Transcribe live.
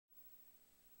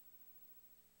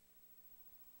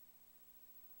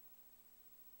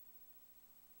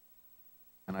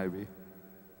Can I be?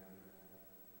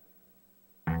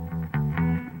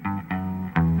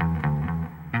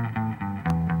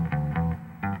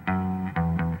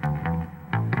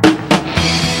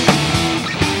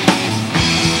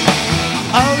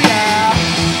 Oh yeah.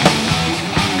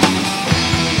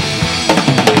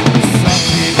 Some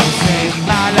people say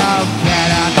my love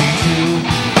cannot be true.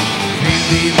 Please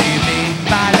believe me,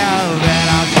 my love, and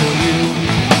I'll show you.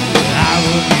 I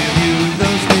will give you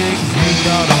those things you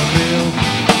thought are real.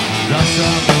 The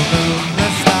sun, the moon, the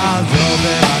stars, all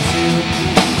that I see.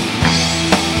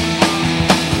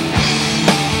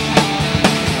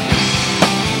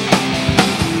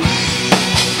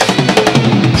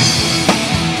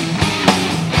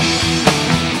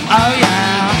 Oh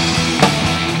yeah.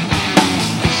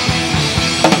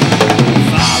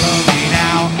 Follow me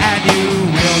now and you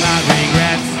will not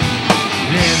regret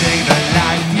living the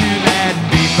life you led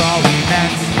before we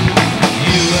met.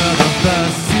 You were the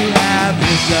first to have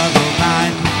this love of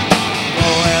mine,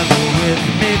 forever with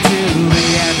me till the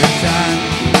end of time.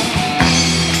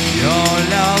 Your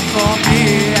love for me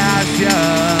has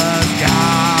just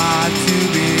got to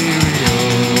be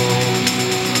real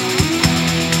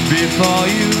before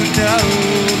you know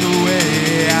the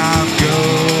way I'm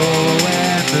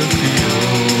going to feel.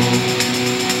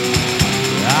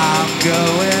 I'm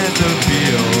going to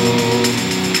feel.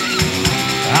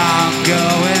 I'm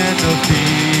going to feel.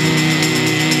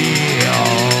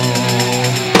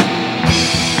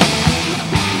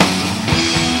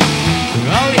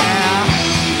 Oh yeah.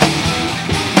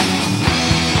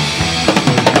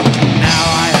 Now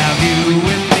I have you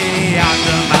with me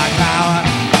under my power.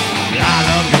 I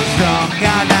love you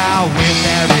stronger now with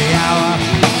every hour.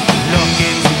 Look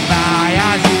into my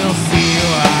eyes, you'll see who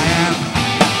I am.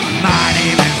 My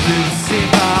name is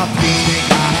Lucifer, please take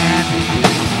my hand.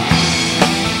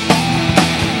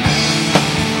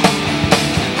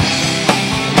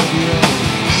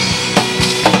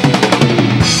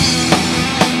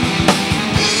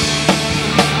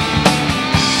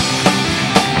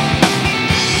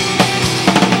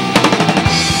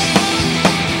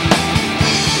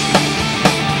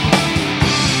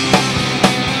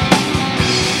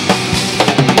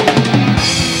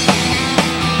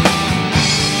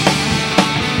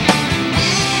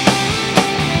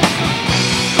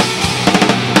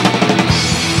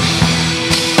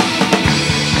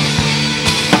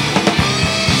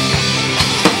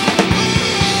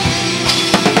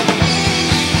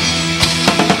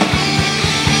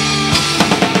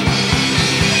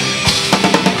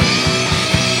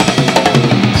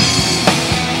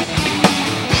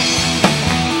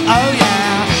 Oh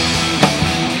yeah.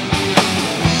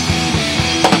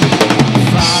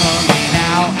 Follow me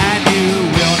now and you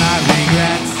will not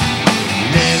regret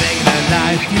living the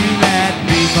life you led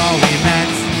before we